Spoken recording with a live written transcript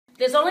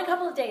There's only a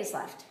couple of days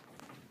left,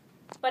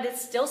 but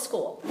it's still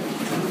school.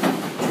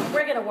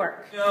 We're gonna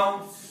work.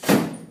 No.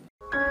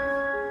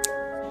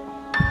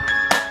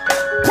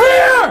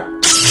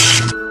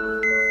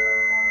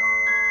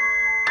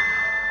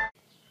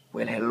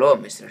 Well, hello,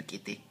 Mr.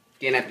 Kitty.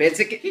 Can I pet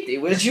the kitty?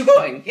 Where's you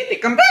going? Kitty,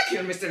 come back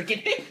here, Mr.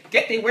 Kitty.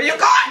 Kitty, where you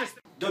going?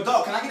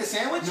 Dog, can I get a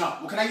sandwich? No.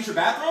 Well, can I use your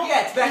bathroom?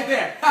 Yeah, it's back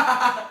there.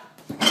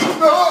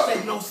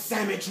 Say no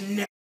sandwich,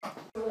 no.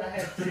 I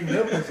had 3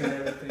 nipples and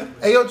everything.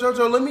 Hey, yo,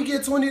 JoJo, let me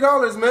get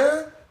 $20,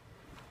 man.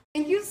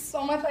 Thank you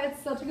so much. I had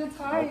such a good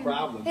time. No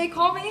problem. Hey,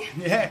 call me.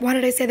 Yeah. Why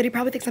did I say that? He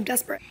probably thinks I'm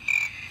desperate.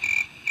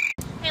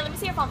 Hey, let me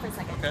see your phone for a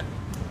second. Okay.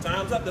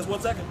 Time's up. That's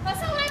 1 second.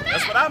 That's not what I meant.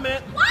 That's what I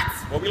meant. What?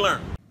 What we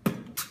learned.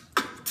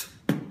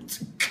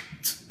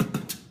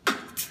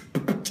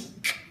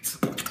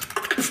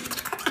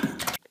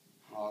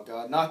 Oh,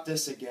 God, not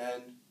this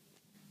again.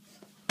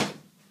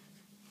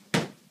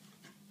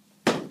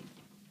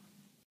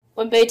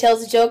 When Bay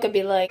tells a joke, I'd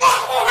be like... Hey,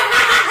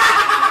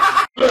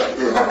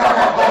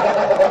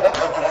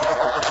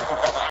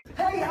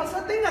 how's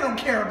that thing I don't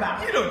care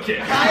about? You don't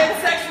care. I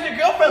had sex with your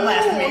girlfriend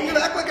last week. I'm gonna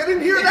act like I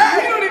didn't hear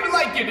that. You don't even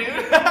like you,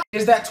 dude.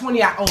 Here's that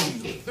 20 I owe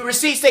you. The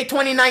receipt say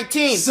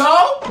 2019. So?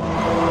 Oh,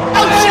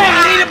 shit,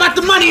 it ain't about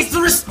the money, it's the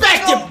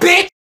respect, you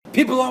bitch!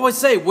 People always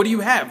say, what do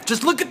you have?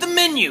 Just look at the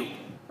menu.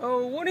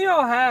 Oh, what do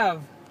y'all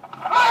have?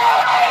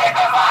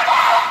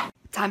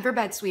 Time for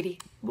bed, sweetie.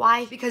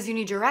 Why? Because you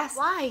need your rest.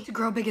 Why? To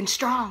grow big and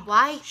strong.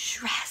 Why?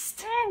 Shh,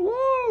 rest.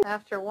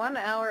 After 1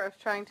 hour of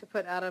trying to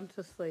put Adam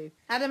to sleep.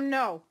 Adam,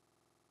 no.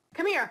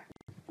 Come here.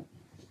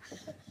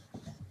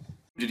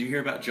 Did you hear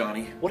about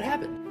Johnny? What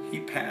happened? He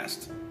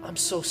passed I'm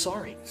so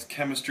sorry. his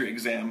chemistry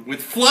exam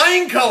with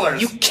flying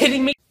colors. You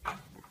kidding me?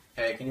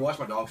 Hey, can you watch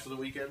my dogs for the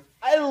weekend?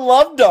 I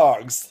love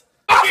dogs.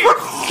 Kill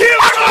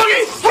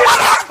doggy!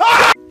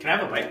 Can I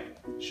have a bite?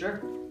 Sure.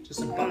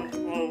 Just a bite.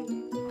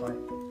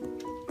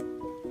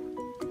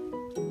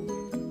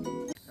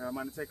 I'm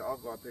gonna take an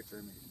alcohol picture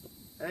of me.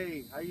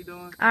 Hey, how you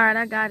doing? All right,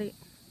 I got it.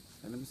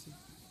 Hey, let me see.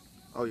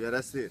 Oh, yeah,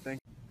 that's it. Thank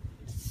you.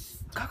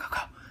 Go, go,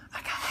 go. I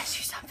gotta ask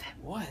you something.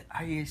 What?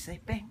 Are you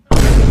sleeping?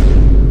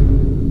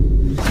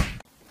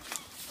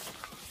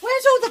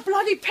 Where's all the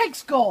bloody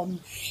pigs gone?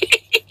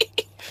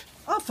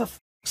 Oh, for f***'s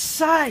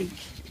sake.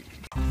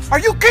 Are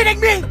you kidding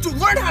me? To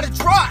learn how to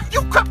drive,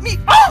 you cut me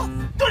off!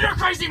 Dude, you're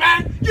crazy,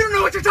 man! You don't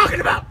know what you're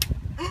talking about!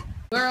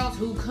 Girls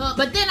who cook,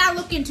 but then I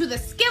look into the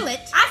skillet.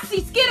 I see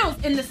Skittles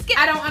in the skillet.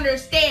 I don't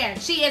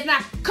understand. She is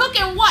not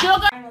cooking what?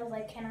 Sugar. I was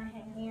like, can I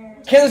hang here?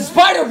 There's a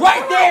spider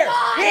right there!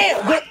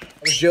 Yeah! I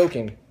was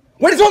joking.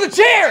 What is on the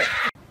chair?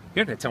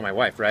 You're not gonna tell my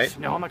wife, right?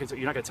 No, I'm not gonna.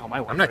 You're not gonna tell my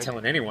wife. I'm not right?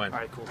 telling anyone. All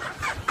right, cool.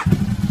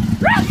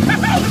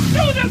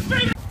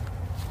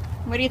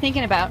 What are you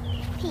thinking about?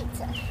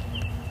 Pizza.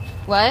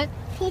 What?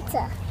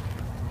 Pizza.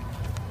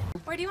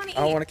 Where do you want to eat?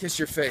 I want to kiss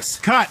your face.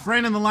 Cut.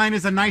 Brandon, the line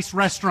is a nice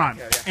restaurant.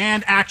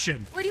 And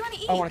action. Where do you want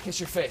to eat? I want to kiss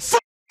your face.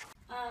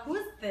 Who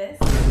is this?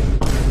 Okay,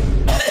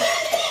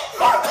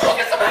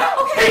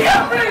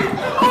 help me!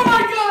 Oh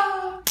my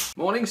god!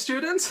 Morning,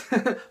 students.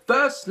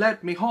 First,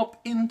 let me hop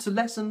into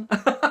lesson.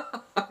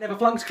 Never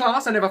flunked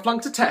class, I never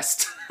flunked a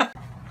test.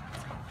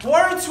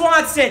 Warren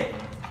Swanson.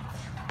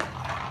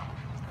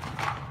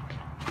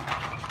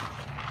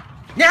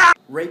 Yeah!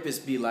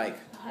 Rapists be like,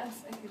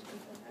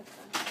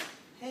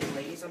 hey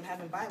ladies, I'm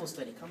having Bible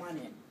study, come on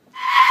in.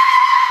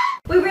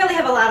 We really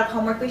have a lot of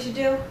homework we should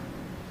do.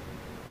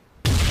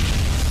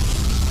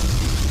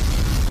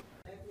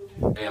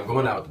 Hey, I'm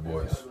going out with the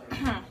boys.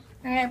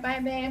 Alright, bye,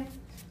 babe.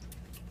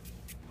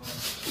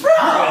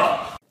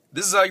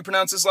 This is how you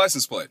pronounce this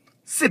license plate.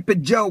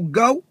 Sipper Joe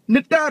go.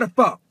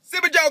 Nadarafo.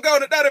 Sipper Joe go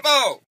to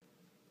 34.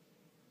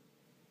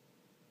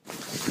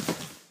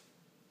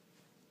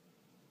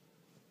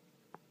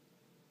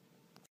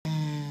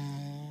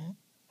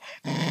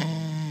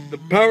 The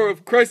power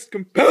of Christ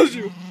compels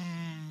you.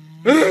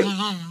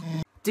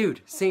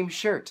 Dude, same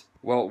shirt.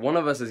 Well, one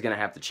of us is gonna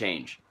have to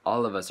change.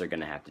 All of us are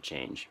gonna have to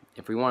change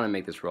if we want to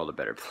make this world a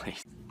better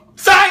place.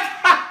 Psych!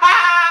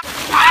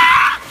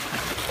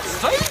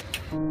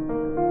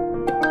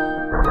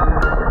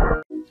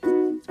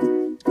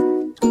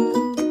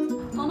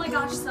 Oh my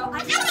gosh, so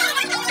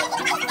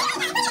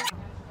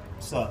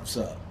What's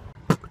up?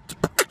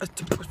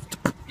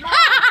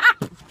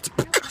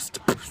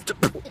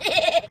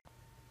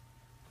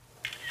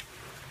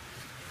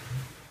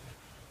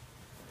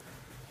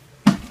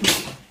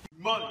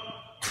 Money.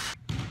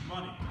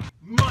 Money.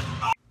 Money.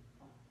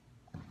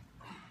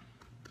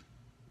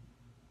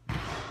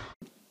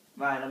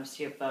 Right, let me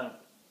see your phone.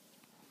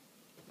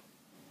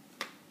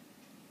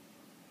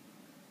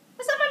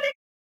 what's up, my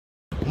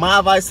nigga? My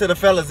advice to the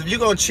fellas, if you're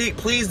gonna cheat,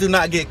 please do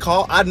not get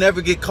caught. I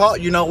never get caught.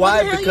 You know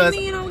why? What the hell you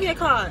mean you don't get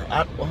caught?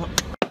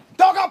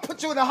 Dog, I'll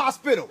put you in the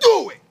hospital.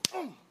 Do it!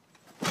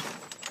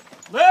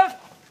 Lift.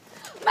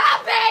 My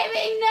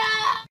baby, no!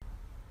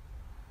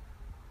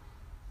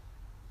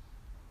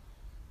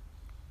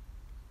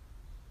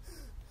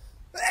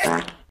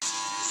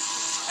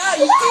 Oh,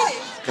 you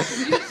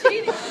cheated. You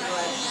cheated.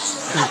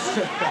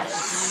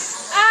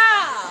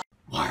 Ah!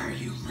 Why are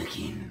you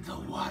licking the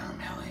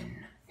watermelon?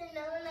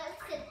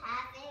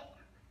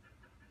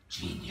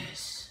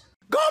 Genius.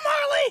 Go,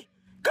 Marley!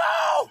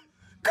 Go!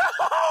 Go!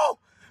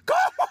 Go,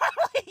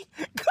 Marley!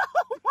 Go,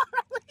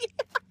 Marley!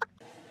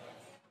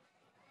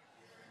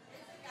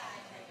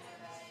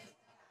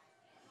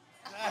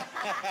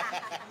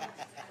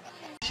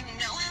 You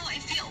know how I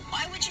feel.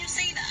 Why would you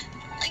say that?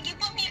 Like, you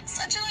put me in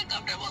such an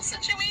uncomfortable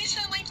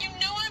situation. Like, you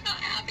know I'm not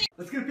happy.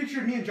 Let's get a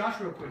picture of me and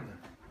Josh real quick.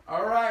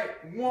 All right,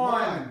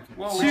 one,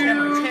 Whoa,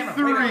 2,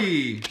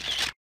 3.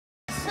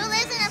 Who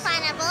lives in a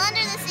pineapple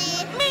under the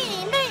sea?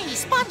 Me,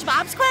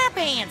 SpongeBob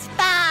SquarePants,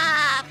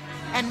 Bob,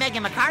 and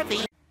Megan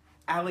McCarthy.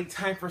 Allie,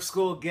 time for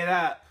school, get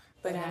up.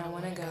 But I don't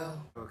want to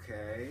go.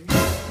 Okay.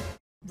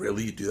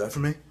 Really? You do that for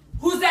me?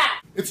 Who's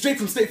that? It's Jake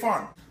from State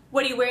Farm.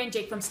 What are you wearing,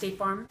 Jake from State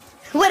Farm?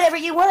 Whatever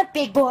you want,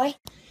 big boy.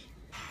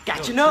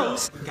 Got your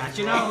nose. Got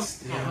your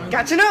nose.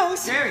 Got your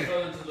nose. Jerry.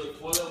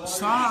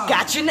 Stop.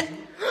 Got your nose.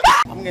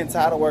 I'm getting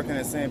tired of working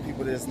and seeing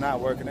people that's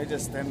not working. They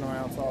just standing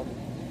around talking.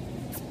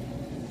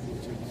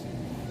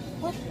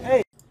 What?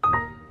 Hey.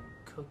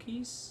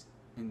 Cookies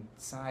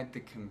inside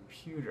the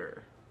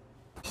computer.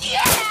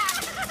 Yeah!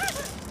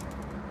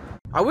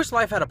 I wish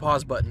life had a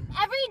pause button.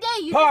 Every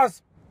day you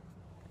Pause.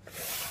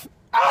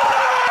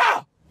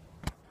 Ah!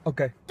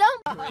 Okay.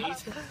 don't.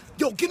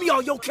 Yo, give me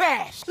all your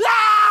cash.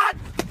 Ah!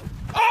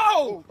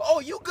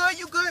 Oh, you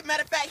good.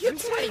 Matter of fact, here,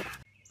 20.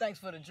 Thanks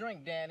for the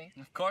drink, Danny.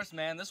 Of course,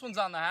 man. This one's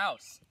on the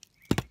house.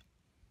 Can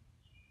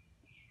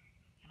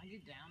I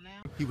get down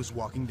now? He was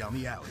walking down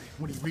the alley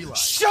when he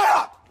realized Shut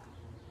up!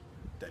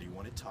 that he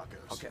wanted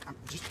tacos. Okay, I'm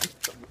just.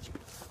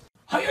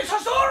 Alright,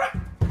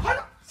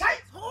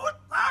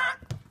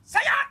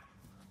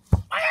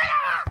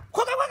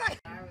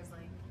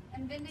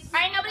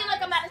 nobody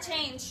look, I'm about to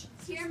change.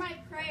 Hear my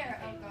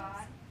prayer, oh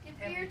God. Give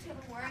ear to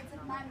the words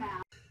of my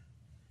mouth.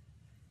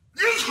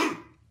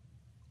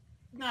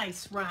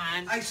 Nice,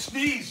 Ron. I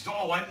sneezed.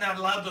 Oh, I'm not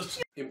allowed to.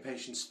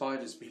 Impatient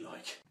spiders be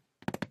like.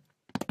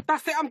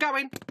 That's it, I'm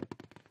going.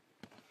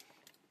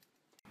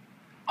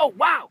 Oh,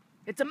 wow.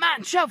 It's a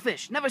mountain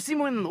shellfish. Never seen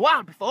one in the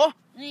wild before.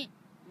 We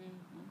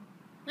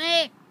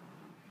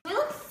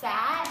look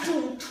sad.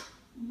 Don't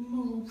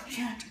move.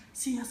 Can't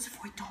see us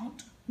if we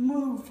don't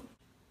move.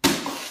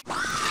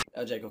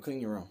 LJ, go clean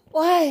your room.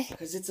 Why?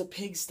 Because it's a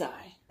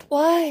pigsty.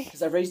 Why?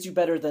 Because I raised you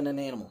better than an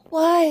animal.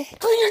 Why?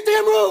 Clean your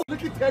damn room!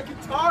 Look at that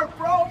guitar,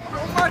 bro.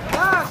 Oh my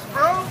gosh,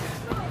 bro.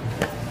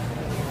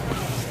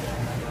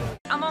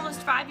 I'm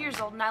almost 5 years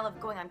old and I love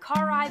going on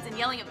car rides and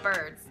yelling at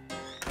birds.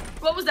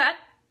 What was that?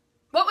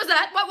 What was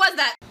that? What was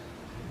that?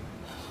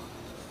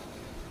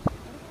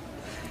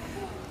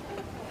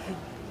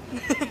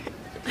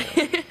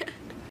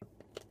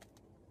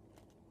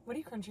 What are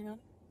you crunching on?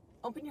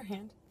 Open your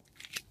hand.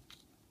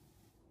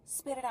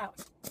 Spit it out.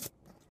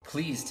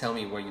 Please tell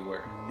me where you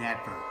were.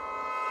 Never.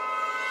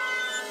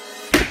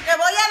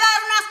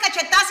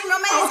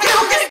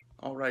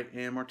 All right,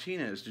 and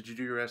Martinez, did you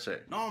do your essay?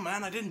 No,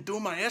 man, I didn't do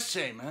my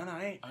essay, man.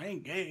 I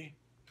ain't gay.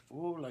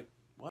 Fool, like,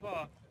 what?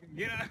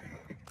 Yeah.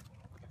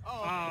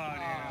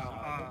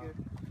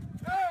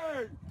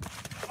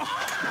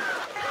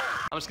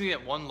 I'm just gonna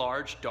get one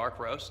large dark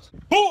roast.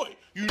 Boy,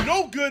 you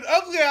no good,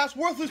 ugly ass,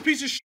 worthless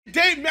piece of shit.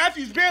 Dave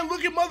Matthews Band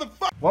looking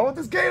motherfucker. Why won't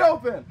this gate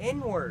open?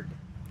 Inward.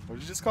 What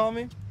did you just call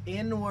me?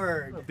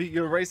 Inward. Beat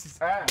your racist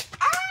ass.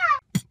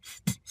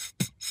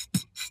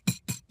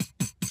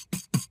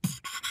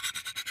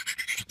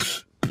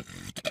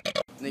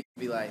 Nick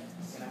be like,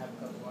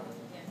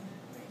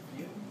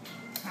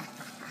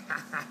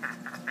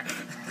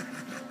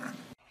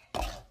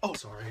 Oh,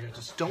 sorry,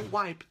 just don't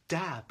wipe,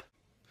 dab.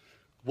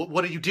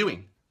 What are you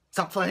doing?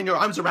 Stop flying your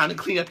arms around and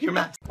clean up your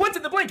mess. What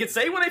did the blanket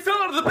say when I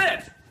fell out of the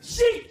bed?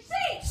 Sheep!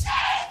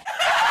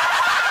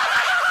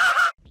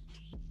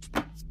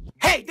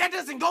 Hey, that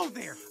doesn't go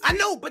there. I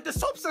know, but the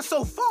soaps are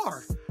so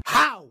far.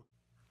 How?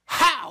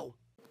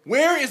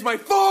 Where is my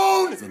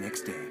phone? The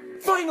next day.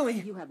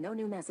 Finally! You have no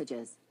new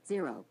messages.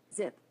 0.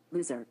 Zip.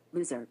 Loser.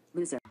 Loser.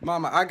 Loser.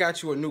 Mama, I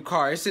got you a new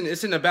car. It's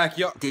in the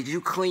backyard. Did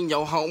you clean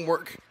your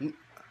homework?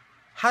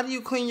 How do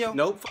you clean your...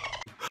 Nope.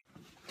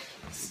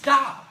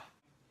 Stop!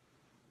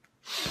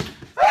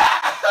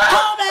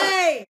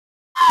 Homie!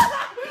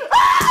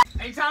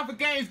 Ain't time for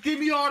games. Give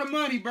me all the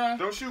money, bro.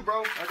 Don't shoot,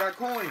 bro. I got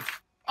coins.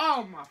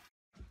 Oh, my...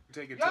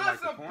 Take it to like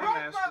the coin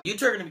master. You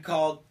two are gonna be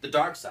called the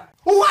dark side.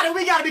 Why do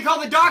we gotta be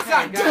called the dark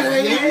side?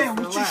 Damn,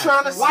 what you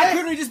trying to say? Why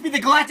couldn't we just be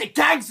the Galactic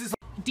Gangsters?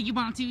 Do you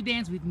want to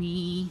dance with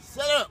me?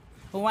 Shut up!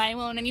 Why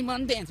won't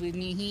anyone dance with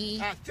me?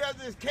 I tell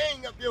this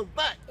king up your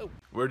back.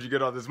 Where'd you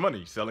get all this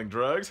money? Selling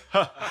drugs?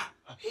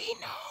 He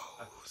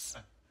knows.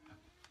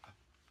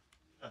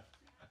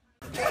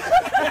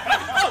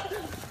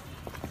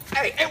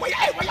 Hey, wait,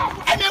 y'all.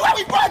 Hey, man, where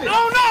we running?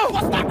 Oh,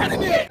 no! Stop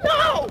running there!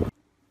 No!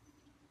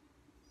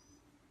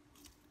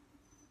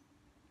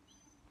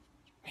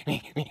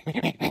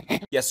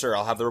 Yes, sir.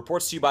 I'll have the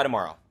reports to you by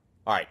tomorrow.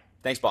 All right.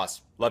 Thanks,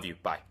 boss. Love you.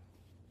 Bye.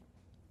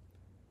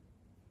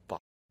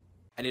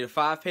 I need a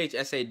 5-page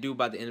essay due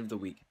by the end of the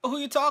week. Who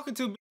you talking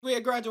to? We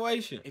at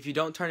graduation. If you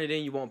don't turn it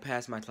in, you won't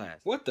pass my class.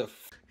 What the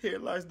f? Here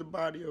lies the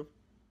body of...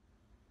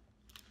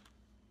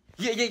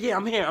 Yeah,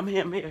 I'm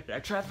here.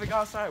 That traffic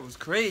outside was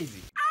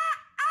crazy.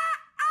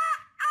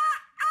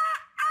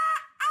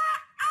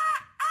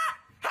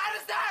 How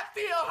does that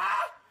feel,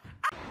 huh?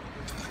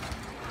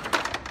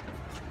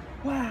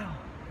 Wow.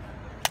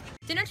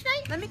 Dinner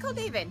tonight? Let me call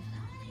David.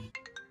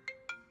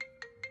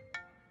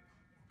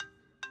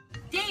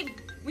 Dave,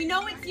 we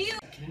know it's you.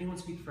 Can anyone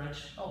speak French?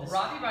 Oh,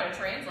 Robbie brought a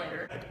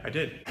translator. I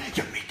did.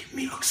 You're making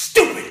me look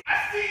stupid.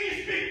 I've seen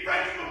you speak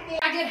French before.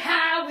 I get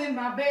high with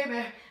my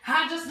baby.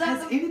 I just let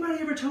Has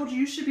anybody ever told you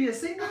you should be a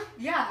singer?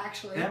 Yeah,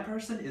 actually. That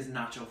person is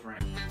not your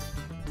friend.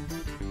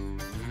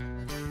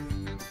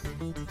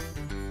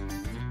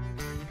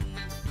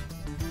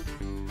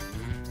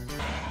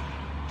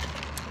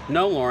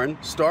 No, Lauren.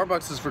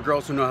 Starbucks is for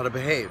girls who know how to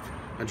behave.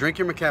 Now drink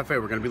your McCafe.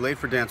 We're going to be late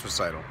for dance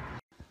recital.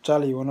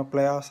 Charlie, you want to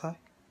play outside?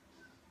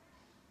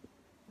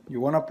 You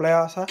want to play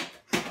outside?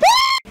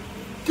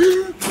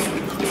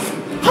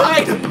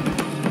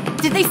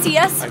 Hide! Did they see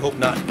us? I hope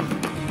not.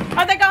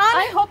 Are they gone?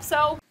 I hope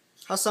so.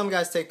 How some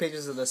guys take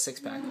pictures of the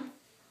six-pack?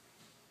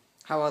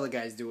 How other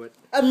guys do it?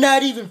 I'm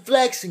not even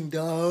flexing,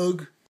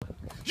 dog.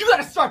 You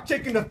gotta start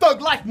taking the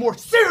thug life more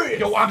serious!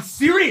 Yo, I'm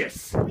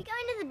serious! Are we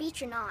going to the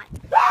beach or not?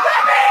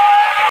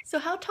 So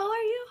how tall are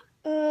you?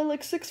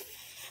 Like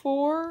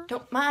 6'4".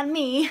 Don't mind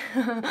me.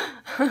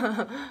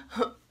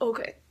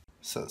 Okay.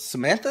 So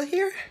Samantha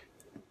here?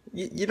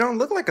 You don't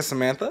look like a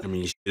Samantha. I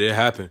mean, it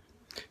happened.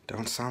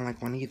 Don't sound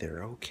like one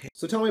either, okay.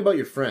 So tell me about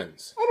your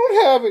friends. I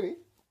don't have any.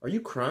 Are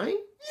you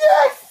crying?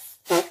 Yes!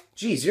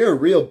 Jeez, you're a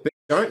real bitch,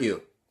 aren't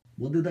you?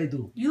 What did I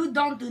do? You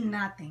don't do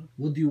nothing.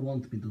 What do you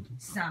want me to do?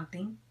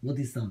 Something. What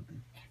is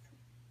something?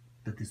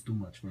 That is too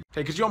much for me.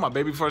 Hey, could you hold my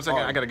baby for a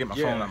second? Oh, I gotta get my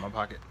yeah. phone out of my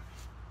pocket.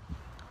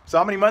 So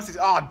how many months is...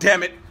 Oh,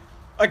 damn it.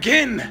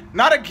 Again!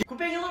 Not again! Quit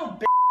being a little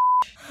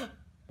bitch.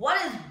 What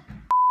does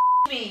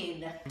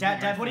mean?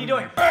 Dad, what are you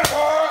doing?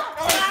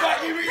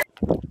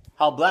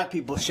 How black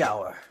people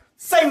shower.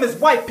 Same as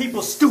white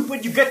people,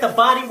 stupid. You get the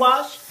body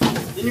wash,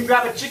 then you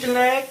grab a chicken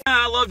leg.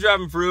 I love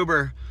driving for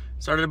Uber.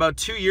 Started about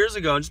 2 years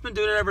ago and just been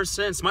doing it ever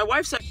since. My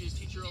wife's actually a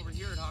teacher over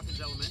here at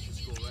Hawkins Elementary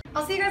School. Right?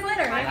 I'll see you guys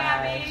later. Bye,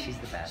 Gabby. She's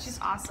the best. She's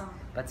awesome.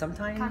 But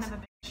sometimes Kind of a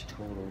bitch.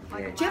 total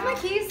Like, bitch. do you have my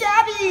keys,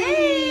 Gabby?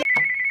 Hey.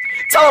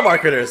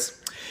 Telemarketers.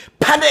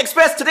 Panda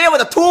Express today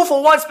with a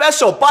 2-for-1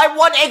 special. Buy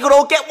one egg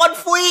roll, get one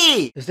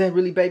free. Is that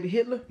really baby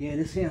Hitler? Yeah,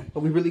 this him.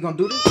 Are we really gonna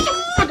do this?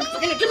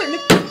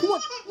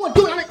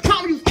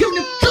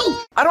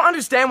 I don't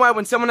understand why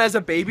when someone has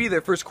a baby,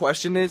 their first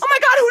question is, oh my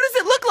god, who does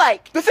it look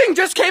like? The thing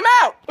just came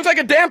out. Looks like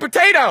a damn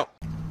potato.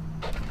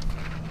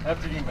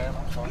 After you, man.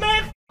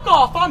 Man, f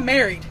off. I'm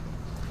married.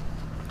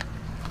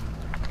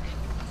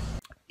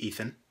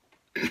 Ethan.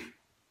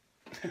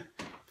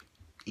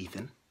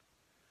 Ethan.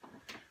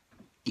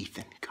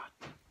 God.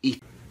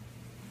 Ethan.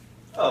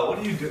 Oh,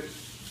 what do you do?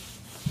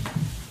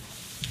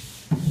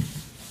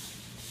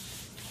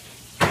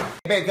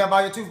 Babe, can I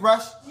buy your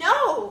toothbrush?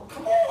 No.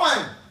 Come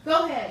on.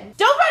 Go ahead.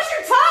 Don't brush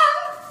your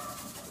tongue.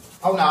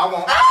 Oh, no, I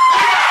won't.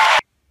 I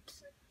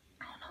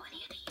don't know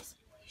any of these.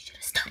 You should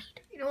have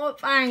studied. You know what?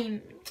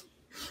 Fine.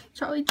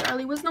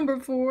 Charlie was number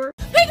 4.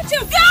 Pikachu,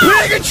 go!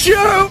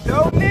 Pikachu!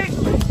 Yo, Nick,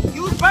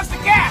 use Buster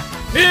Gas.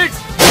 Nix!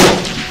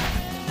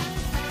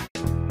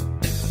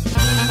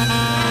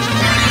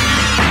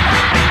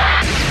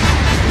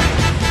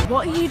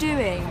 What are you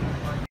doing?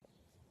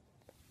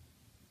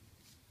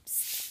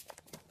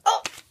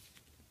 Oh.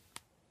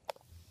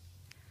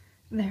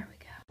 There we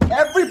go.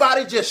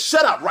 Everybody just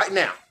shut up right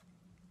now.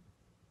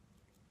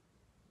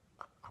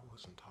 I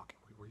wasn't talking.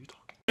 Were you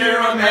talking? Dear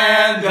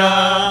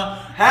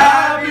Amanda,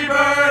 happy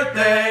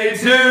birthday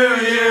to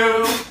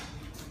you.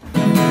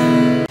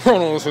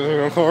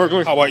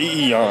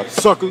 Hawaii,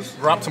 suckers.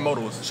 Drop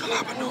tomatoes.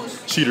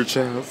 Jalapenos. Cheater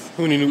chows.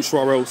 Hoonie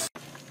neutral roast.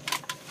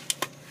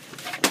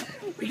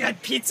 We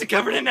got pizza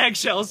covered in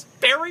eggshells.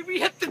 Barry,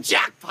 we hit the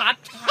jackpot.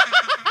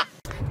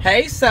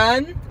 Hey,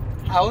 son.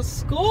 How was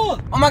school?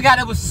 Oh my god,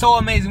 it was so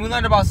amazing. We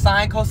learned about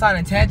sine, cosine,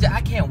 and tangent.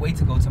 I can't wait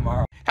to go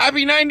tomorrow.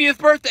 Happy 90th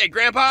birthday,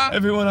 Grandpa.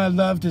 Everyone I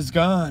loved is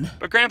gone.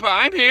 But Grandpa,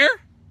 I'm here.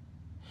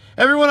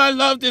 Everyone I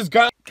loved is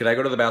gone. Can I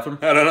go to the bathroom?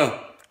 I don't know.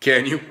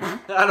 Can you?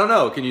 I don't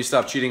know. Can you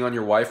stop cheating on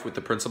your wife with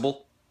the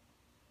principal?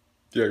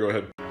 Yeah, go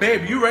ahead.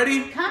 Babe, you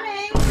ready?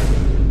 Coming.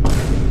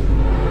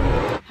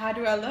 How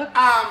do I look?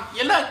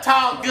 You look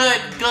tall,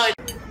 good.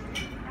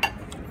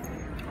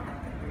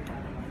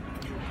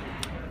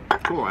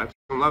 Cool, I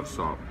love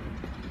salt.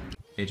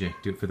 AJ,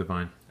 do it for the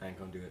Vine. I ain't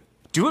gonna do it.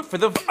 Do it for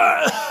the...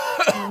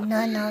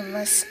 None of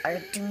us are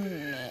doing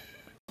it.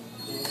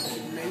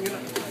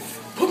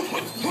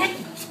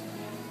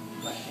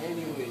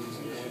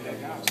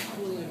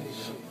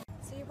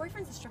 So your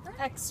boyfriend's a stripper?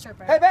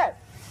 Ex-stripper. Hey, babe.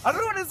 I don't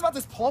know what it is about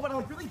this pole, but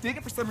I really dig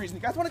it for some reason.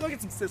 You guys want to go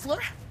get some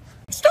Sizzler?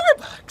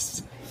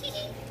 Starbucks.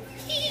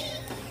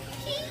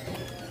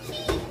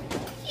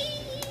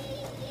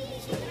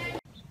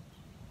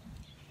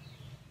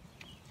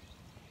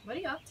 What are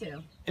you up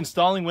to?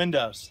 Installing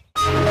Windows.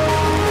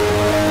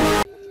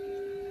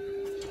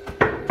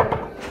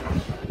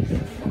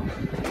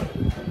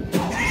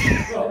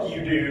 Fuck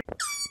you, dude.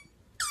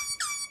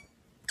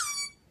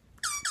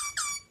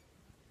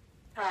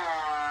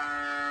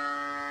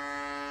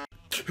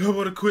 I'm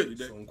about to quit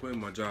today. So I'm quitting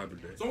my job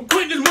today. So I'm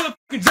quitting this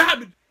motherfucking job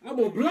today. I'm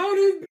gonna blow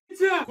this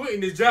bitch out.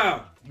 Quitting this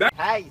job.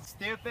 Hey,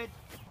 stupid.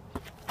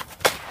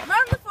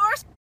 Remember the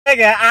force?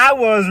 Nigga, I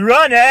was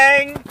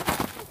running.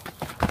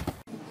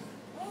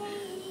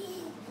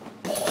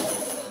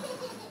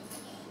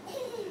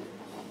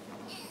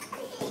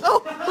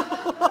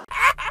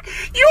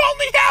 You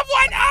only have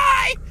one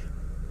eye!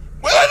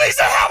 Well, at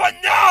least I have a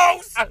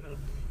nose!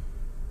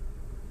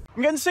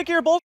 I'm getting sick of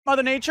your bullshit,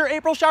 Mother Nature.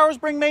 April showers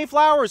bring May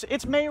flowers.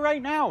 It's May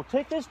right now.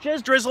 Take this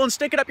jizz drizzle and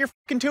stick it up your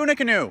fucking tuna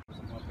canoe.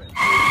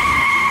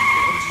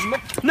 No,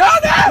 no,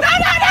 no,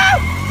 no, no!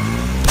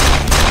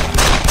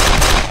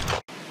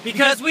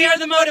 Because we are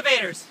the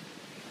motivators.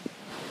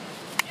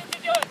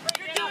 You're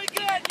doing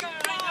good.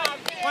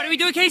 What are we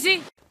doing,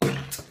 Casey?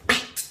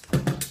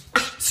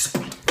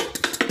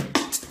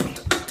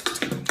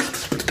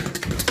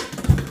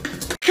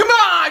 Come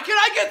on, can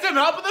I get some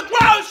help with the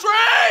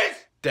groceries?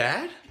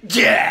 Dad?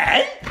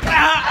 Dad?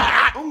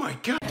 Oh my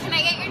God. Can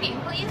I get your name,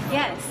 please?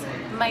 Yes.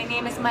 My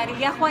name is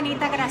Maria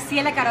Juanita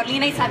Graciela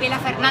Carolina Isabela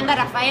Fernanda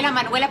Rafaela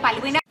Manuela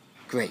Palwina.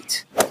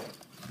 Great.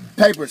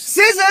 Paper,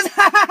 scissors!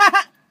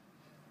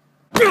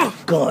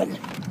 Gun.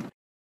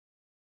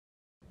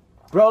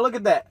 Bro, look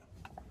at that.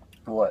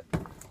 What?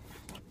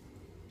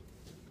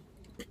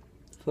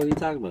 What are you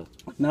talking about?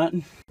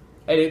 Nothing.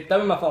 Hey dude, tell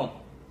me my phone.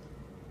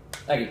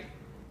 Thank you.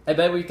 Hey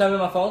babe, will you tell me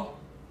my phone?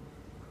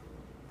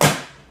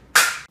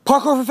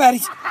 Parkour for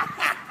fatties.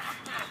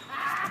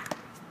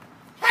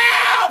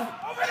 Help!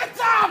 Over the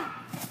top!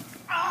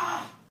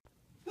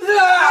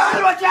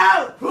 Watch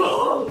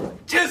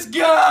out! Just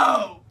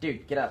go!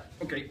 Dude, get up.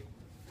 Okay.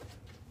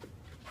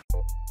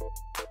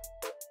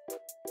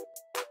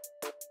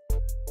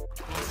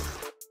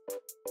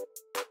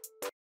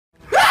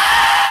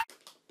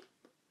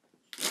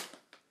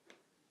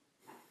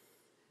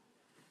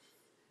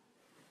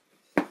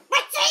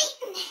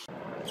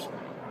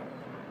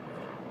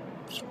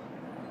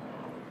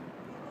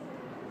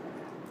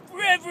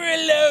 Forever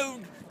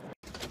alone.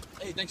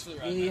 Hey, thanks for the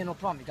ride. Yeah, no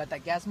problem. You got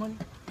that gas money?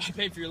 I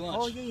paid for your lunch.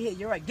 Oh, yeah,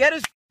 you're right. Get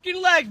his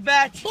fucking legs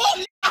back.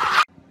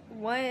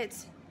 What?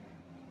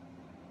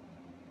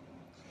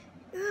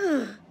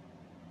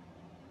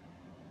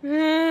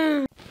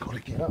 Gotta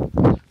get up.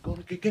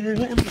 Gotta get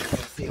in.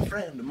 See a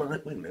friend of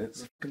mine. Wait a minute,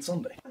 it's fucking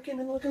Sunday. I came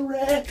in like a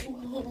wreck.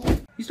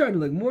 You starting to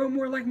look more and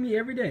more like me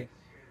every day.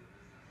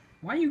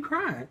 Why are you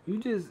crying? You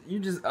just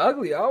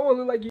ugly. I don't want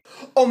to look like you.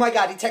 Oh my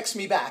God, he texted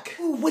me back.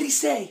 Ooh, what'd he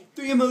say?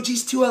 3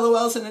 emojis, 2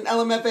 LOLs, and an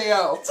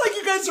LMFAO. It's like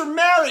you guys are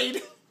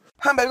married.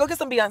 Huh, baby, go get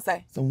some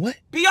Beyonce. Some what?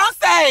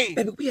 Beyonce!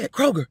 Baby, we at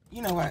Kroger.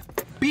 You know what?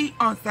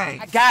 Beyonce.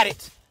 I got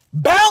it.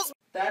 Bounce!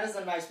 That is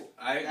a nice one.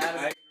 I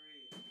agree.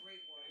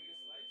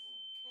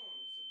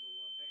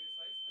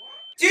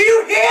 Do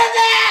you hear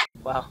that?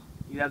 Wow,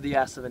 you have the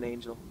ass of an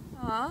angel.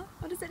 Aw,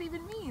 what does that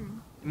even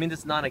mean? It means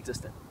it's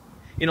non-existent.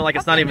 You know, like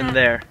it's not even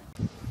there.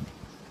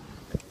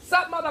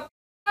 Sup, mother?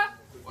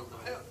 What the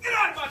hell? Get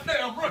out of my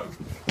damn room!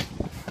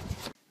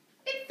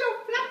 It's so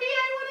fluffy,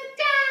 I wanna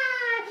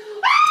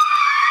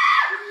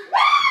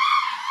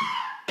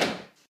die.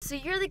 So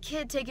you're the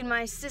kid taking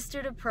my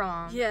sister to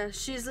prom. Yeah,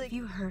 she's like. If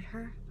you hurt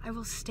her, I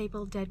will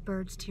staple dead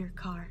birds to your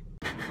car.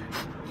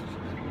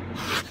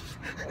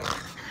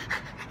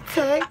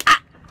 Okay.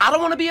 I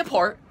don't want to be a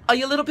part of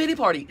your little pity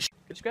party.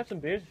 Just grab some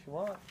beers if you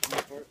want. Oh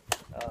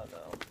no.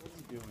 What's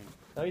he doing?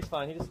 No, he's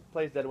fine. He just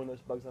plays dead when there's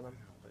bugs on him.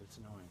 But it's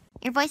annoying.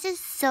 Your voice is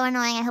so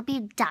annoying. I hope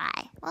you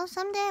die. Well,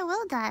 someday I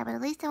will die, but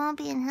at least I won't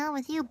be in hell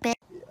with you, bitch.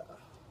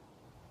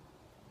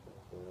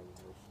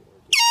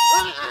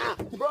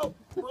 Bro,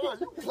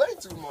 you play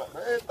too much,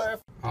 man.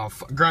 Oh,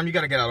 Graham, you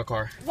gotta get out of the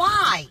car.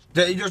 Why?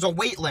 There's a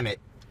weight limit.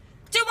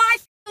 Do I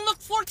look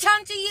 4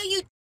 times to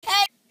you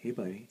pig? Hey,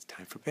 buddy, it's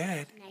time for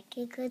bed. I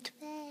can go to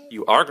bed.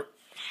 You are.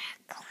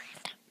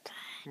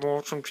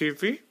 Want some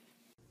TV?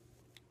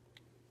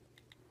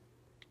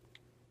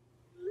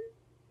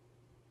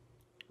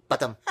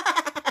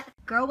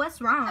 Girl,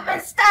 what's wrong? I've been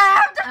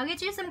stabbed! I'll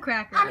get you some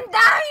crackers. I'm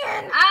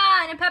dying!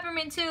 Ah, and a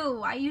peppermint too.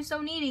 Why are you so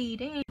needy?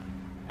 Dang.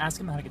 Ask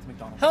him how to get to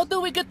McDonald's. How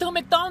do we get to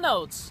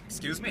McDonald's?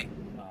 Excuse me?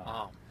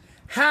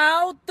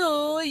 How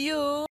do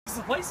you... This is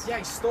the place? Yeah,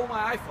 he stole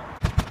my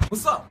iPhone.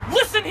 What's up?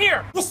 Listen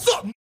here! What's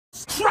up?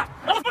 Crap!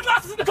 I left my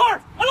glasses in the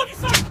car! I love you,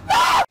 son!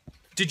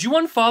 Did you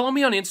unfollow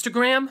me on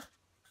Instagram?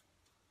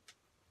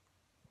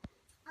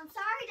 I'm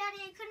sorry,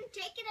 Daddy. I couldn't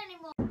take it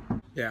anymore.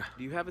 Yeah.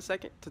 Do you have a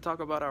second to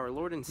talk about our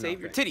Lord and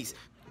Savior? Okay. Titties.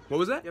 What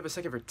was that? You have a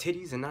second for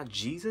titties and not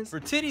Jesus? For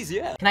titties,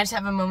 yeah. Can I just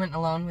have a moment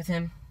alone with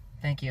him?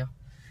 Thank you.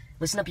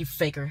 Listen up, you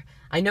faker.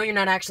 I know you're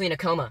not actually in a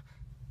coma.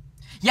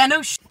 Yeah,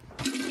 no sh-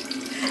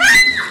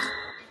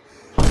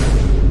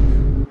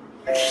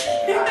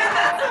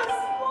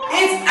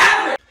 It's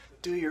average!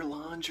 Do your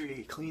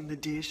laundry, clean the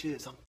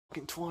dishes. I'm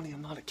fucking 20,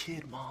 I'm not a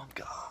kid, Mom.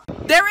 God.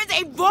 There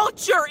is a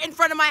vulture in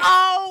front of my-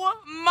 Oh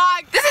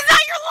my- This is not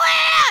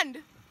your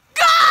land!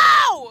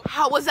 Go!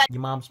 How was that?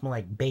 Your mom smell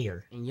like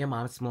bear, and your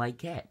mom smell like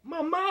cat.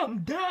 My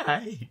mom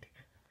died.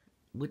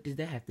 What does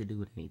that have to do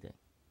with anything?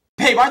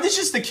 Babe, aren't these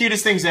just the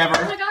cutest things ever?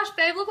 Oh my gosh,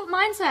 babe, look what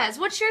mine says.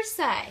 What's yours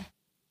say?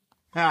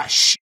 Ah,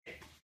 shit.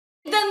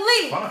 Then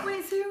leave. Fine.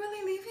 Wait, so you're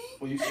really leaving?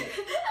 What you say? I'll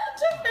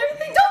check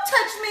everything. Don't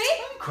touch me.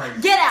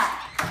 Crazy. Get out.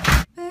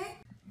 Hey.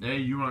 Hey,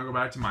 you want to go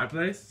back to my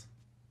place?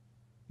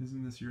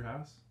 Isn't this your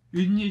house?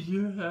 Isn't it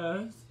your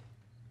house?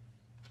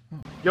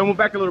 Yo, move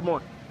back a little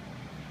more.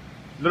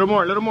 Little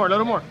more, little more,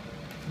 little more.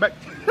 Back.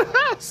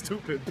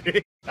 Stupid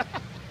bitch.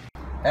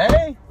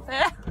 Hey.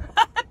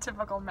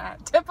 Typical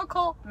Matt.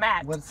 Typical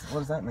Matt. What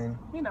does that mean?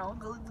 You know.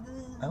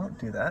 I don't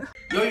do that.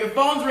 Yo, your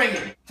phone's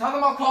ringing. Tell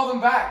them I'll call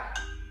them back.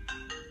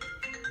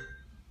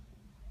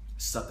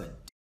 Suck a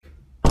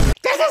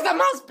This is the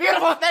most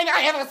beautiful thing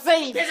I ever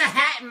seen. There's a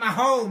hat in my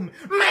home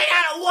made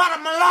out of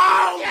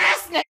watermelon.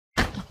 Yes, nigga.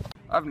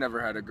 I've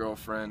never had a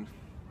girlfriend.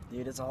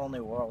 Dude, it's a whole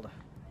new world.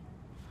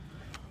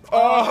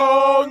 A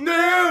whole new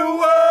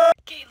world!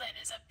 Caitlin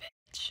is a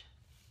bitch.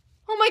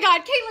 Oh my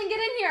god, Caitlin, get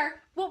in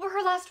here. What were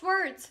her last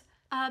words?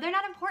 They're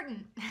not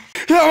important.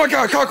 Oh my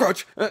god,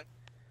 cockroach! Wait.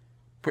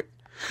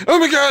 Oh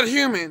my god,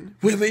 human!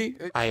 Really?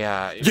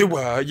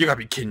 You gotta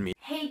be kidding me.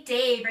 Hey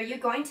Dave, are you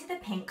going to the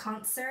Pink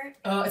concert?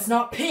 It's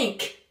not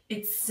pink.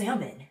 It's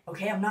salmon.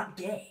 Okay, I'm not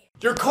gay.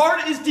 Your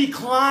card is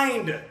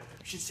declined. You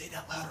should say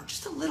that louder,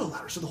 just a little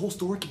louder, so the whole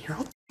store can hear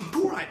how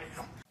poor I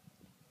am.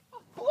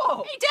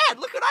 Whoa! Hey Dad,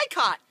 look what I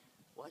caught!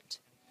 What?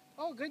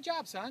 Oh, good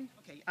job, son.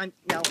 Okay, I'm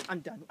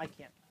done. I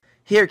can't.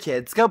 Here,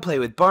 kids, go play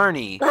with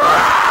Barney.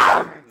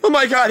 Oh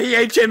my god, he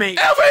ate Jimmy!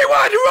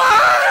 Everyone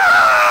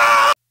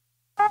run!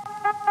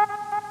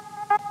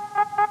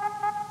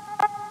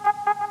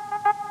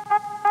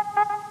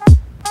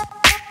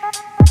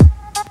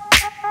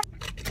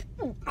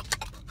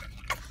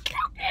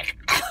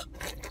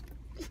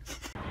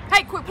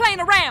 Hey, quit playing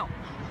around.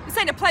 This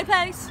ain't a play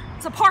place.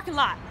 It's a parking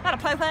lot, not a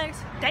play place.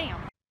 Damn.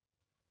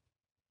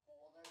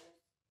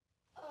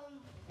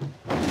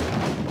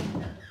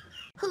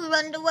 Who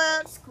run the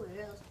world?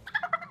 Squirrels.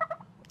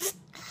 You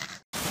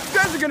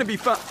guys are gonna be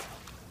fun.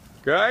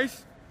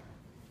 Guys?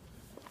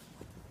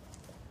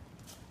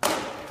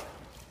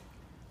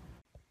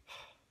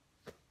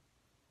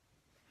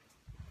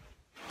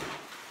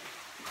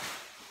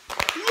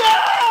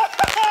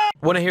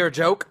 Want to hear a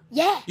joke?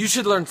 Yeah. You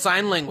should learn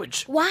sign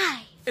language.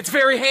 Why? It's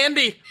very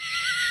handy.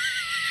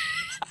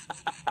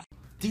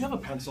 Do you have a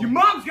pencil? Your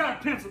mom's got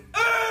a pencil.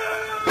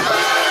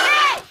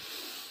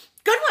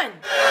 Good one!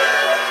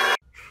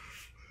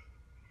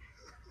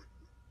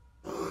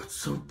 Oh, it's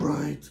so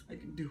bright. I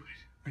can do it.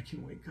 I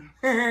can wake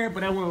up.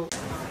 But I won't.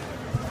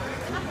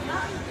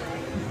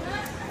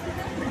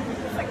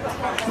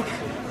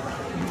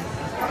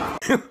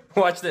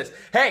 Watch this.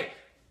 Hey,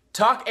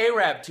 talk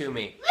Arab to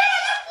me.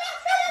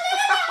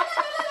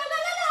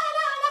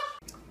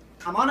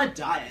 I'm on a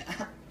diet.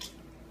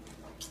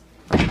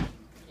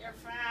 You're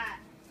fat.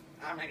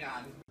 Oh my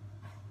god.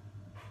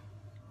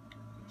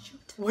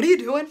 What are you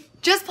doing?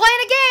 Just playing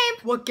a game.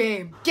 What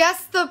game?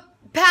 Guess the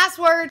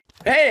password.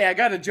 Hey, I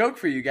got a joke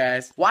for you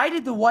guys. Why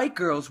did the white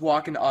girls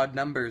walk in odd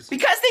numbers?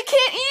 Because they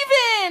can't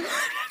even.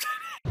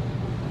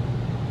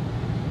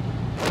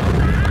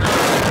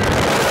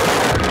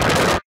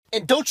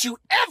 And don't you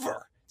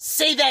ever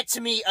say that to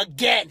me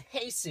again.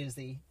 Hey,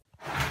 Susie.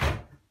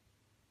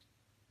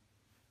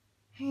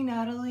 Hey,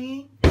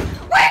 Natalie.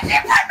 Where'd you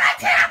put my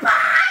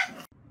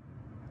tampon?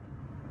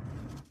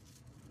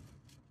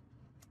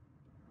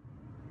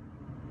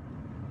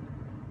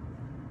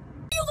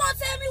 You gonna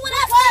tell me what I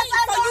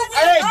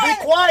Hey, be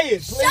quiet,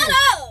 please. Shut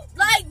up!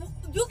 Like,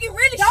 you can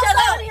really shut up.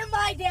 Don't call him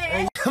my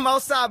dad. I'm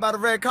outside by the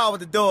red car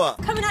with the door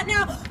up. Coming out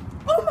now.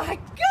 Oh my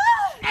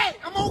god! Hey,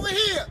 I'm over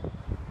here.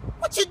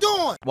 What you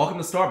doing? Welcome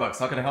to Starbucks.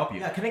 How can I help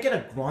you? Yeah, can I get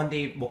a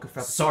grande mocha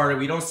frappuccino? Sorry,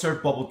 we don't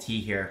serve bubble tea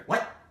here.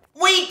 What?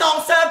 We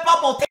don't serve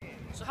bubble tea.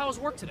 So how was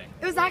work today?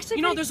 It was actually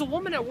You know, there's a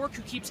woman at work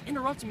who keeps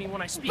interrupting me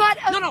when I speak. But,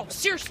 No,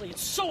 seriously,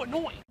 it's so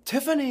annoying.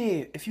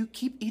 Tiffany, if you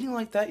keep eating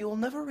like that, you will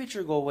never reach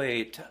your goal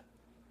weight.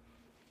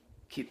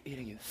 Keep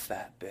eating, you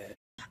fat bitch.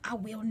 I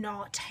will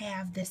not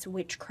have this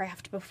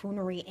witchcraft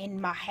buffoonery in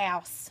my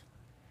house.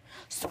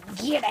 So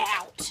get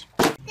out.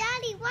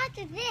 Daddy, what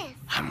is this?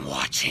 I'm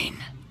watching.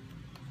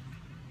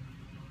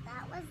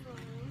 That was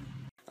lame.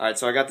 Alright,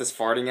 so I got this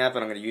farting app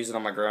and I'm gonna use it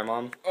on my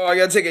grandma. Oh, I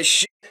gotta take a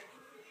shit.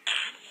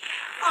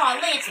 Oh,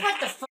 Lance, what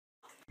the fuck?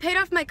 Paid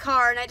off my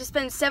car and I just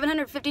spent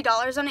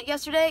 $750 on it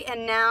yesterday,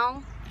 and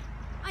now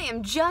I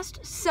am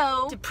just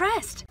so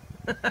depressed.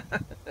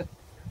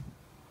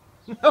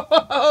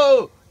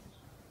 No!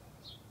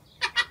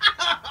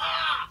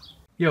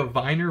 Yo,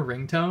 Viner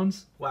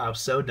ringtones? Wow,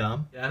 so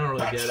dumb. Yeah, I don't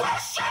really get it.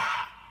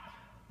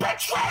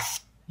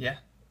 Yeah.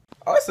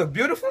 Oh, it's a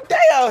beautiful day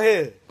out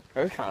here.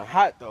 It's kind of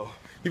hot, though.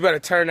 You better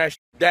turn that shit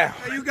down.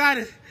 Hey, you got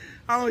it.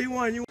 Oh, you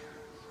won. You.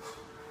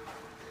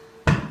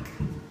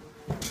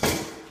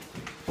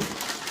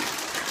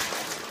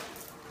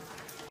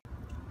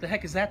 The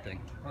heck is that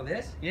thing? Oh,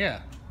 this?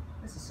 Yeah.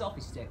 This is a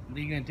selfie stick. What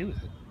are you gonna do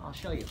with it? I'll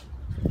show you.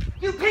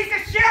 You piece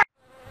of shit!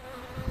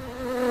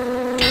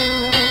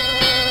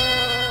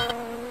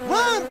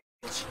 Run!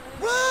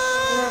 Run!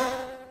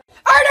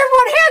 Alright,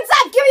 everyone, hands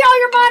up! Give me all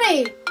your money!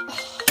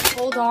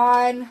 Hold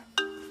on.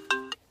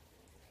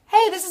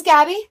 Hey, this is is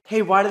Gabby.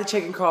 Hey, why did the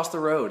chicken cross the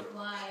road?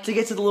 Why? To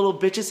get to the little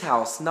bitch's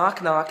house.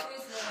 Knock, knock.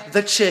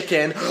 The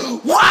chicken.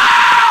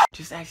 Wow!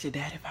 Just ask your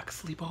dad if I could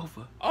sleep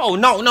over. Oh,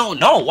 no.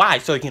 Why?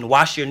 So you can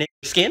wash your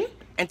skin?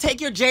 And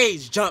take your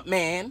J's, jump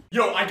man.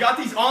 Yo, I got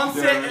these on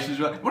set.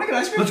 Wanna get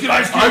ice cream? Let's get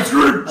ice cream. Ice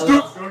cream. Let's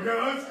go get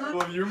ice cream.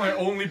 Well, you're my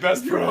only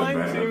best friend,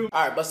 man.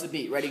 Alright, bust the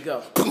beat. Ready,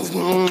 go.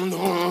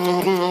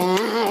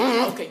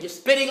 Okay, you're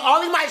spitting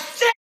all in my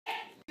shit!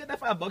 Get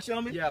that $5 you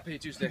on me? Yeah, I'll pay you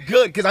Tuesday.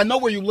 Good, because I know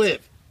where you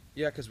live.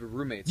 Yeah, because we're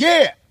roommates.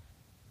 Yeah!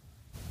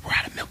 We're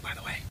out of milk, by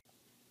the way.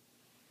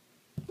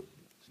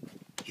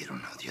 You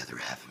don't know the other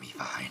half of me,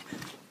 Vine.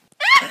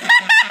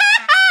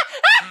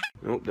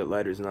 Nope, that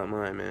lighter's not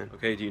mine, man.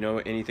 Okay, do you know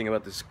anything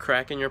about this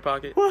crack in your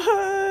pocket?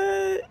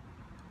 What?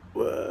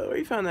 Whoa, where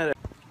you found that at?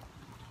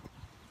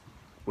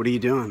 What are you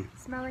doing?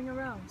 Smelling a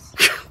rose.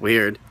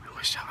 Weird. I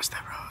wish I was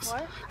that rose.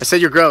 What? I said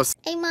you're gross.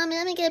 Hey, Mommy,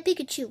 let me get a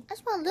Pikachu. I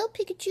just want a little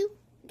Pikachu.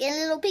 Get a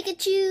little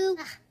Pikachu.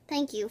 Ah,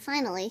 thank you,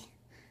 finally.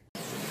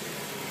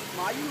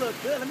 Ma, you look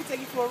good. Let me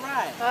take you for a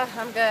ride.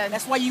 I'm good.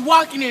 That's why you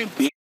walking in,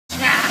 bitch.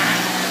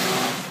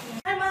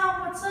 Hi,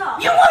 Mom. What's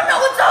up? You wanna know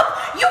what's up?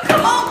 You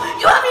come home,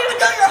 you haven't even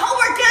done your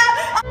homework yet.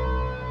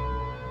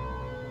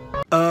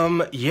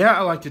 Yeah,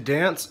 I like to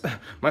dance.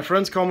 My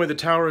friends call me the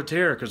Tower of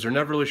Terror because they're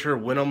never really sure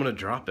when I'm gonna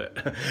drop it.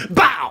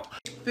 Bow!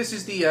 This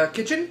is the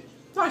kitchen.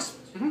 Nice.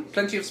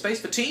 Plenty of space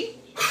for tea.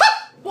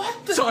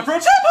 What? This one for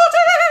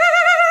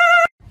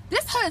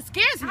This hood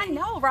scares me. I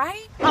know,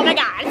 right? Oh my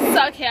god, it's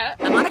so cute.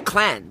 I'm on a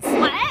cleanse.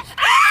 What?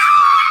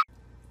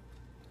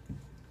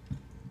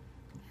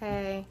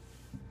 Hey,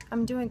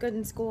 I'm doing good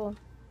in school.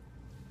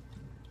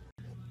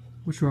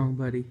 What's wrong,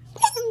 buddy?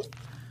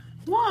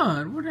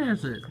 What? What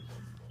is it?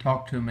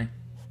 Talk to me.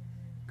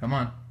 Come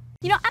on.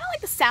 You know, I don't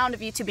like the sound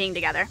of you two being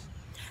together.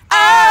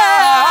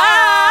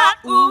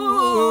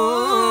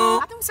 Ooh.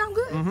 I think we sound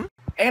good.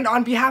 And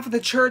on behalf of the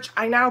church,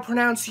 I now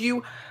pronounce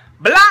you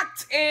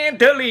blocked and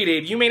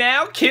deleted. You may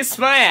now kiss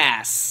my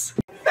ass.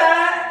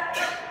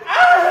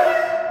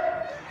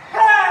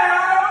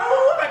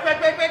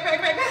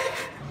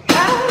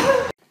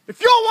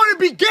 If you don't want to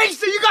be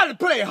gangster, you gotta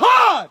play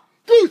hard.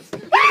 Goose.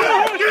 Get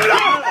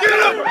up!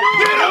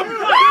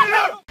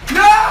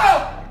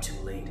 No! Too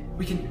late.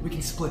 We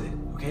can split it.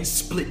 Okay,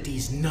 split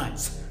these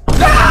nuts.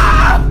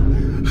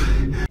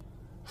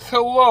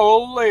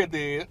 Hello,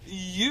 lady.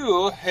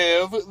 You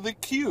have the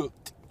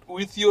cute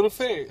with your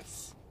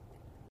face.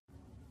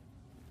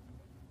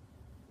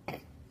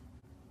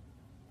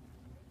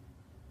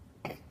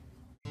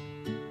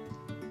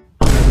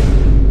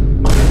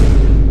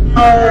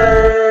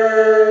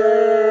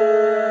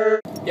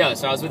 Yo,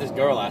 so I was with this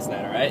girl last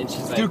night, alright? And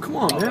she's like, Dude, come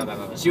on,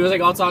 man. She was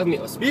like all talking to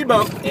me, speed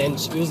bump, and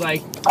she was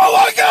like, Oh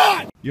my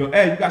god! Yo,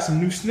 Ed, you got some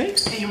new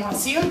snakes? Hey, you wanna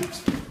see them?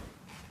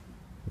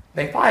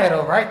 They fire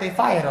though, right? They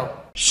fire though.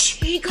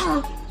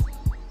 Chico.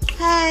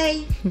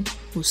 Hey.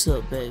 What's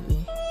up,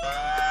 baby?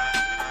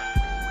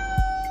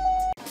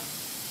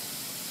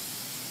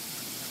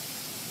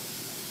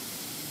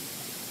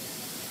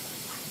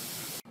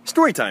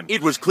 Story time.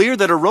 It was clear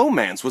that a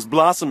romance was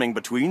blossoming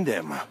between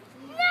them. No!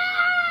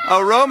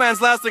 A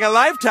romance lasting a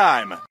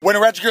lifetime. When a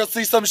ratchet girl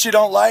sees something she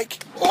don't like.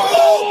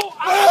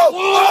 I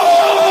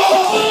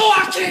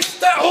can't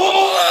stop.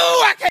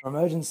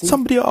 Emergency.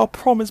 Somebody at our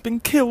prom has been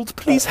killed.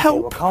 Please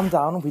help. Well, calm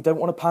down. We don't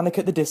want to panic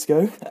at the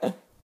disco.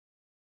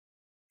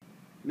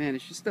 Man,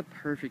 it's just the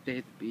perfect day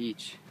at the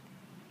beach.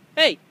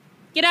 Hey,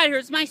 get out of here.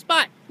 It's my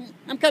spot.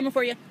 I'm coming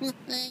for you.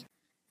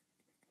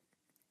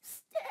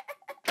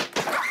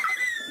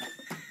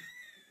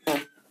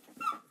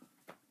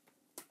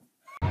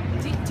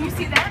 Do you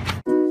see that?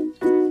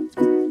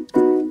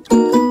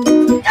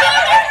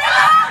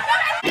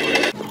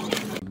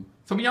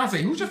 So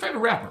Beyonce, who's your favorite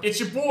rapper? It's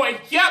your boy.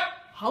 Yep.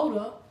 Hold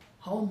up.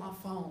 Hold my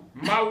phone.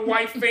 My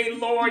wife ain't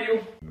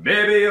loyal.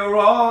 Baby, you're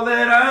all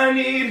that I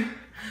need.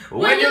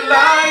 When you're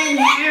lying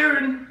here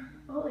and...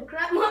 Holy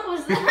crap, what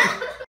was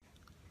that?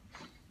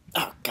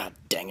 Oh, god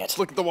dang it.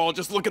 Look at the wall,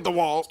 just look at the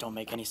wall. Don't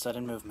make any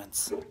sudden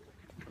movements.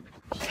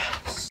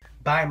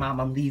 Bye, Mom,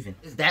 I'm leaving.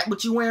 Is that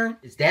what you wearing?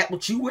 Is that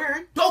what you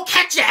wearing? Don't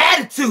catch your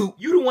attitude!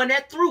 You the one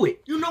that threw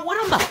it. You know what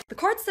I'm about. The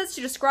card says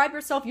to describe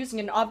yourself using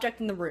an object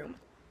in the room.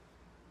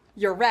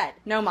 You're red.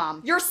 No,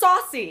 Mom. You're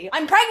saucy.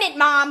 I'm pregnant,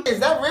 Mom. Is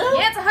that real?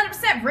 Yeah, it's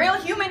 100% real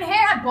human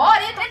hair. I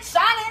bought it. It's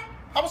shining.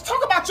 I was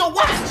talking about your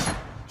watch.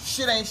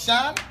 Shit ain't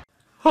shining.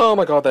 Oh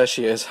my god, there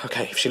she is.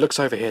 Okay, if she looks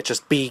over here,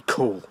 just be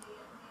cool.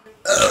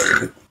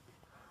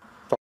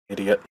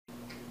 Idiot.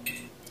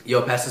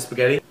 Yo, pass the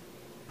spaghetti.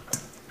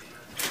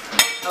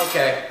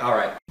 Okay,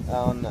 alright.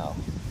 Oh no.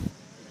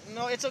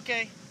 No, it's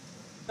okay.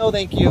 No,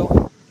 thank you.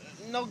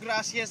 No,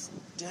 gracias.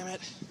 Damn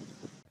it.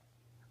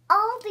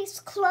 All these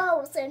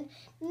clothes and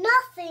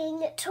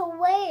nothing to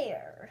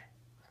wear.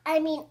 I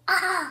mean,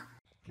 ah.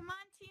 Come on,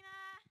 Tina.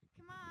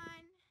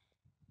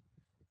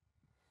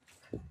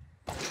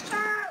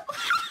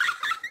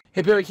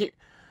 Hey, Billy,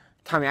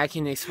 Tommy, I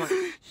can't explain.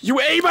 You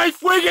ate my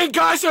freaking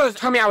gushes!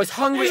 Tommy, I was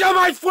hungry. You ate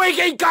my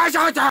freaking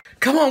gushes!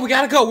 Come on, we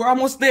gotta go. We're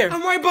almost there.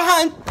 I'm right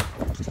behind.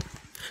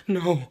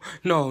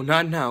 No,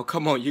 not now.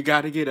 Come on, you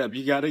gotta get up.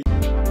 You gotta...